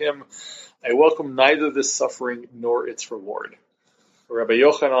 says to him, "I welcome neither this suffering nor its reward." Rabbi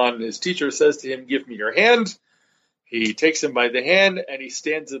Yochanan, his teacher, says to him, "Give me your hand." He takes him by the hand and he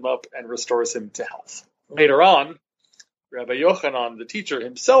stands him up and restores him to health. Later on, Rabbi Yochanan, the teacher,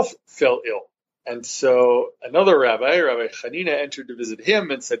 himself fell ill. And so another rabbi, Rabbi Hanina, entered to visit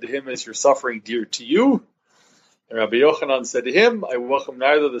him and said to him, "Is your suffering dear to you?" And Rabbi Yochanan said to him, "I welcome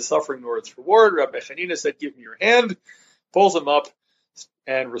neither the suffering nor its reward." Rabbi Hanina said, "Give me your hand," pulls him up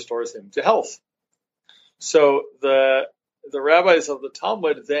and restores him to health. So the rabbis of the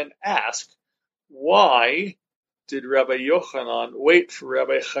Talmud then ask, why did Rabbi Yochanan wait for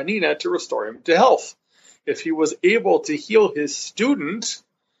Rabbi Hanina to restore him to health? If he was able to heal his student,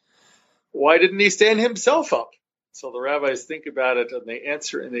 why didn't he stand himself up? So the rabbis think about it and they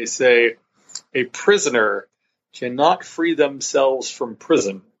answer and they say, a prisoner cannot free themselves from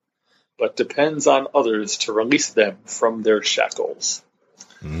prison, but depends on others to release them from their shackles.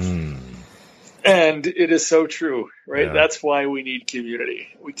 And it is so true, right? Yeah. That's why we need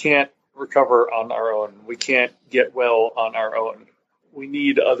community. We can't recover on our own. We can't get well on our own. We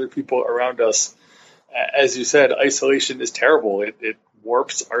need other people around us. As you said, isolation is terrible. It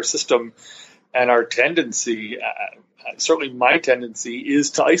warps our system, and our tendency, certainly my tendency, is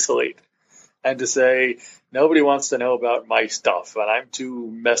to isolate and to say, nobody wants to know about my stuff, and I'm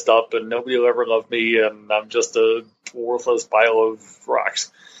too messed up, and nobody will ever love me, and I'm just a worthless pile of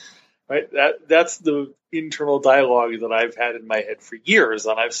rocks. Right? That's the internal dialogue that I've had in my head for years,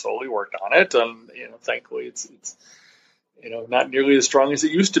 and I've slowly worked on it. And thankfully, it's not nearly as strong as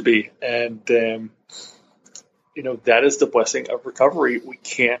it used to be. And that is the blessing of recovery. We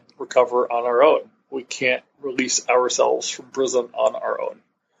can't recover on our own. We can't release ourselves from prison on our own.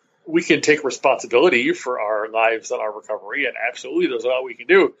 We can take responsibility for our lives and our recovery, and absolutely, that's all we can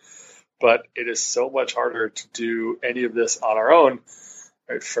do. But it is so much harder to do any of this on our own.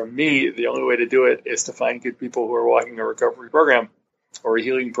 Right? For me, the only way to do it is to find good people who are walking a recovery program or a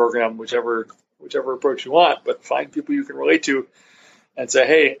healing program, whichever approach you want, but find people you can relate to and say,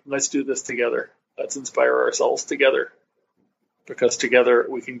 hey, let's do this together. Let's inspire ourselves together, because together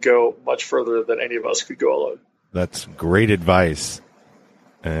we can go much further than any of us could go alone. That's great advice.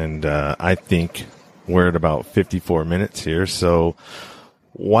 And I think we're at about 54 minutes here. So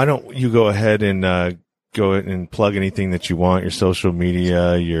why don't you go ahead and go and plug anything that you want, your social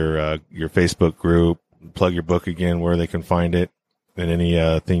media, your Facebook group, plug your book again, where they can find it, and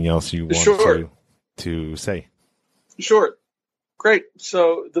anything else you want to say. Sure. Great.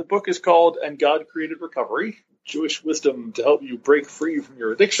 So the book is called And God Created Recovery, Jewish Wisdom to Help You Break Free from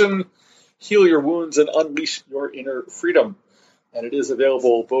Your Addiction, Heal Your Wounds, and Unleash Your Inner Freedom. And it is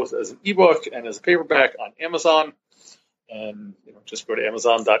available both as an ebook and as a paperback on Amazon. And just go to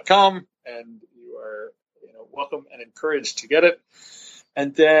Amazon.com and you are welcome and encouraged to get it.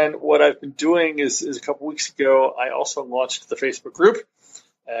 And then what I've been doing is a couple weeks ago, I also launched the Facebook group,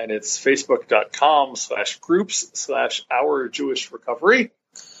 and it's facebook.com/groups/Our Jewish Recovery.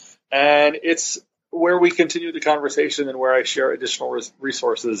 And it's where we continue the conversation and where I share additional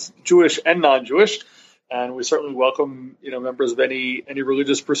resources, Jewish and non-Jewish. And we certainly welcome, members of any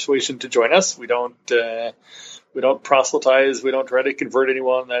religious persuasion to join us. We don't proselytize. We don't try to convert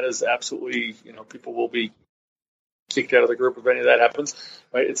anyone. That is absolutely, people will be kicked out of the group if any of that happens.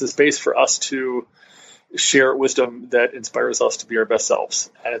 Right? It's a space for us to share wisdom that inspires us to be our best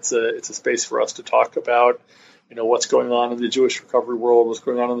selves, and it's a space for us to talk about, what's going on in the Jewish recovery world, what's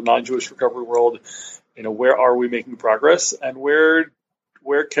going on in the non-Jewish recovery world. Where are we making progress, and where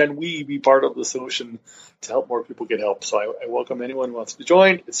can we be part of the solution to help more people get help? So I welcome anyone who wants to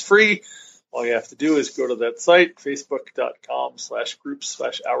join. It's free. All you have to do is go to that site,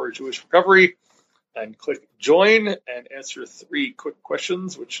 facebook.com/groups/Our Jewish Recovery, and click join and answer 3 quick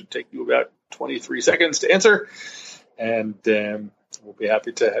questions, which should take you about 23 seconds to answer. And we'll be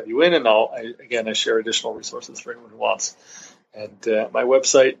happy to have you in. And I share additional resources for anyone who wants. And my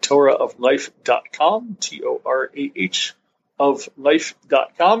website, torahoflife.com,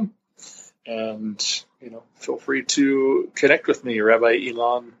 torahoflife.com. And, feel free to connect with me, Rabbi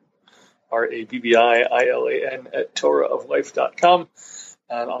Ilan, RABBIILAN, at torahoflife.com.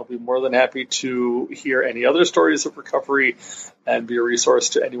 And I'll be more than happy to hear any other stories of recovery and be a resource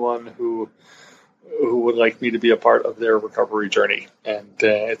to anyone who would like me to be a part of their recovery journey. And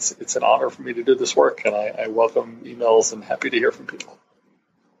it's an honor for me to do this work, and I welcome emails and happy to hear from people.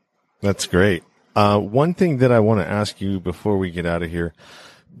 That's great. One thing that I want to ask you before we get out of here,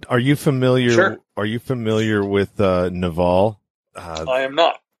 are you familiar? Sure. Are you familiar with Naval? I am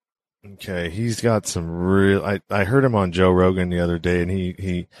not. Okay, he's got some real. I heard him on Joe Rogan the other day, and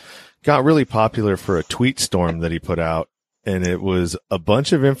he got really popular for a tweet storm that he put out, and it was a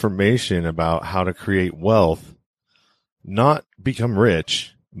bunch of information about how to create wealth, not become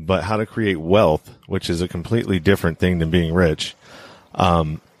rich, but how to create wealth, which is a completely different thing than being rich.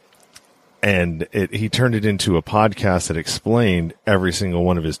 And he turned it into a podcast that explained every single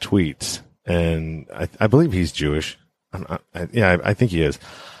one of his tweets, and I believe he's Jewish. I think he is.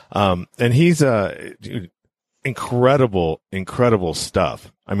 And he's, dude, incredible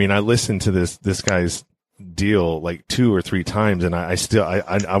stuff. I mean, I listened to this guy's deal like 2 or 3 times, and I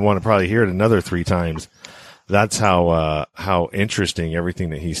want to probably hear it another 3 times. That's how interesting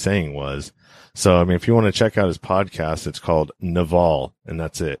everything that he's saying was. So, I mean, if you want to check out his podcast, it's called Naval, and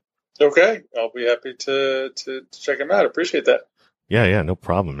that's it. Okay. I'll be happy to check him out. Appreciate that. Yeah. No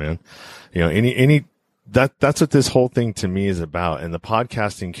problem, man. That's what this whole thing to me is about. And the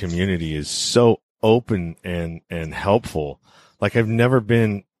podcasting community is so open and helpful. Like, I've never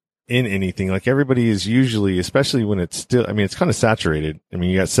been in anything like everybody is usually, especially when it's still, I mean, it's kind of saturated. I mean,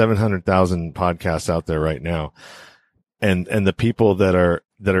 you got 700,000 podcasts out there right now. And the people that are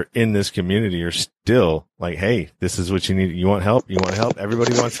in this community are still like, hey, this is what you need. You want help?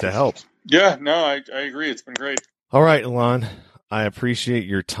 Everybody wants to help. Yeah, no, I agree. It's been great. All right, Ilan. I appreciate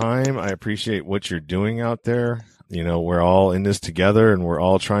your time. I appreciate what you're doing out there. We're all in this together, and we're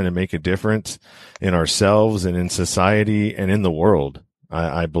all trying to make a difference in ourselves and in society and in the world.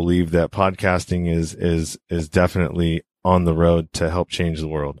 I believe that podcasting is definitely on the road to help change the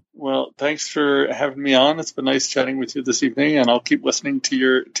world. Well, thanks for having me on. It's been nice chatting with you this evening, and I'll keep listening to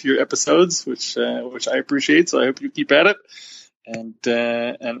your episodes, which I appreciate. So I hope you keep at it. And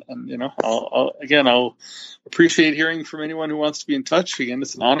I'll appreciate hearing from anyone who wants to be in touch. Again,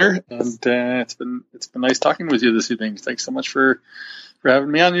 it's an honor, and it's been nice talking with you this evening. Thanks so much for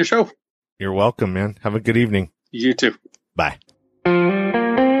having me on your show. You're welcome, man. Have a good evening. You too. Bye.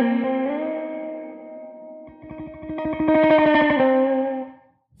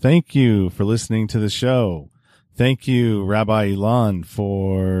 Thank you for listening to the show. Thank you, Rabbi Ilan,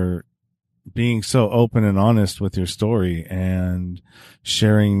 for being so open and honest with your story and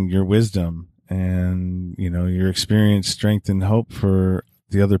sharing your wisdom and, your experience, strength, and hope for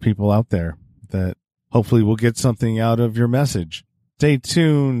the other people out there that hopefully will get something out of your message. Stay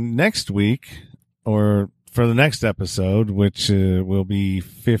tuned next week or for the next episode, which will be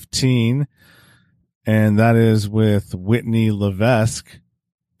 15. And that is with Whitney Levesque.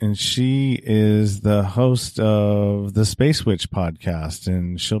 And she is the host of the Space Witch podcast,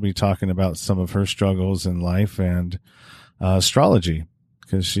 and she'll be talking about some of her struggles in life and astrology,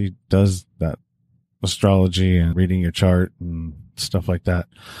 because she does that astrology and reading your chart and stuff like that.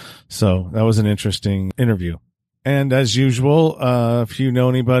 So that was an interesting interview. And as usual, if you know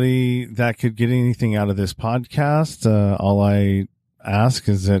anybody that could get anything out of this podcast, all I ask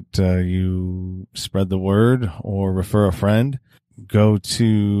is that you spread the word or refer a friend. Go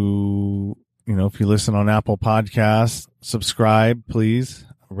to, if you listen on Apple Podcasts, subscribe, please.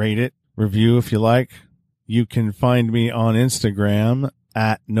 Rate it. Review if you like. You can find me on Instagram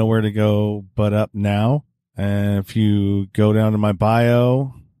at Nowhere to Go But Up Now. And if you go down to my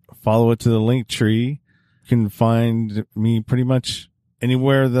bio, follow it to the link tree, you can find me pretty much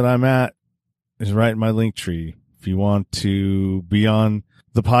anywhere that I'm at is right in my link tree. If you want to be on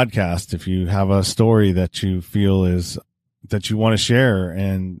the podcast, if you have a story that you feel that you want to share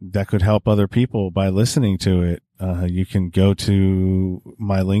and that could help other people by listening to it, you can go to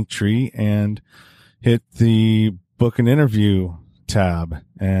my link tree and hit the book an interview tab,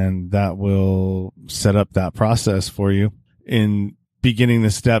 and that will set up that process for you in beginning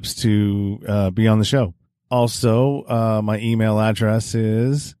the steps to be on the show. Also, my email address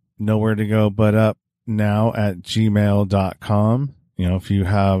is nowhere to go but up now at gmail.com. If you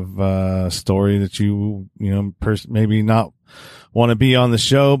have a story that you maybe not want to be on the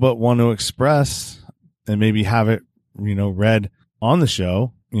show, but want to express and maybe have it, read on the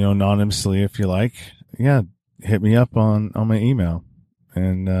show, anonymously, if you like, hit me up on my email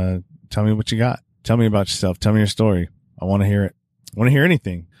and, tell me what you got. Tell me about yourself. Tell me your story. I want to hear it. I want to hear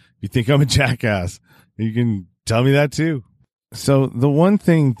anything. If you think I'm a jackass, you can tell me that too. So the one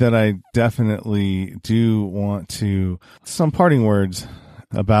thing that I definitely do want to, some parting words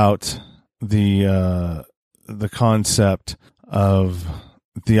about the concept of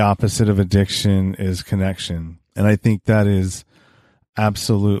the opposite of addiction is connection. And I think that is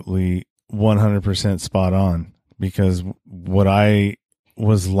absolutely 100% spot on, because what I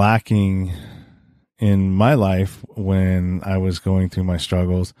was lacking in my life when I was going through my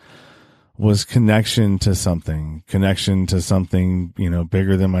struggles was connection to something,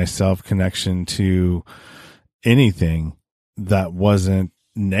 bigger than myself, connection to anything that wasn't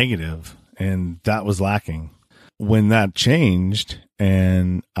negative. And that was lacking. When that changed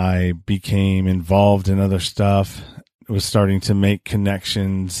and I became involved in other stuff, was starting to make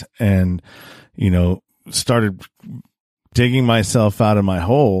connections and, started digging myself out of my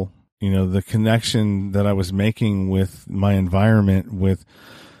hole, the connection that I was making with my environment, with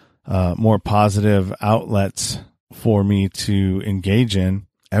more positive outlets for me to engage in,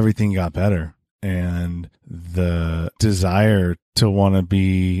 everything got better. And the desire to want to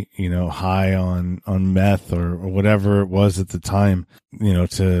be, high on meth or whatever it was at the time,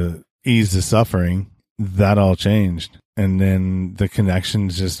 to ease the suffering, that all changed. And then the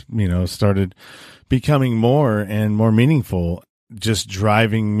connections just, started becoming more and more meaningful, just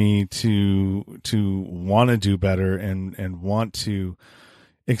driving me to want to do better and want to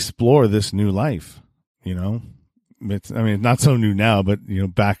explore this new life. It's not so new now, but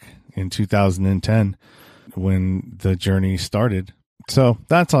back in 2010 when the journey started. So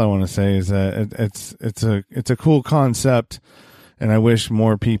that's all I want to say, is that it's a cool concept, and I wish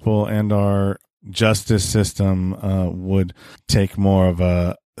more people and our justice system would take more of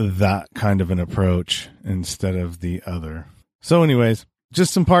that kind of an approach instead of the other. So anyways,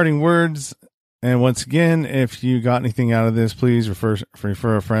 just some parting words. And once again, if you got anything out of this, please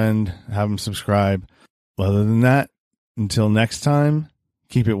refer a friend, have them subscribe. Other than that, until next time,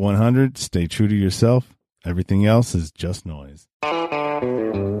 keep it 100, stay true to yourself. Everything else is just noise.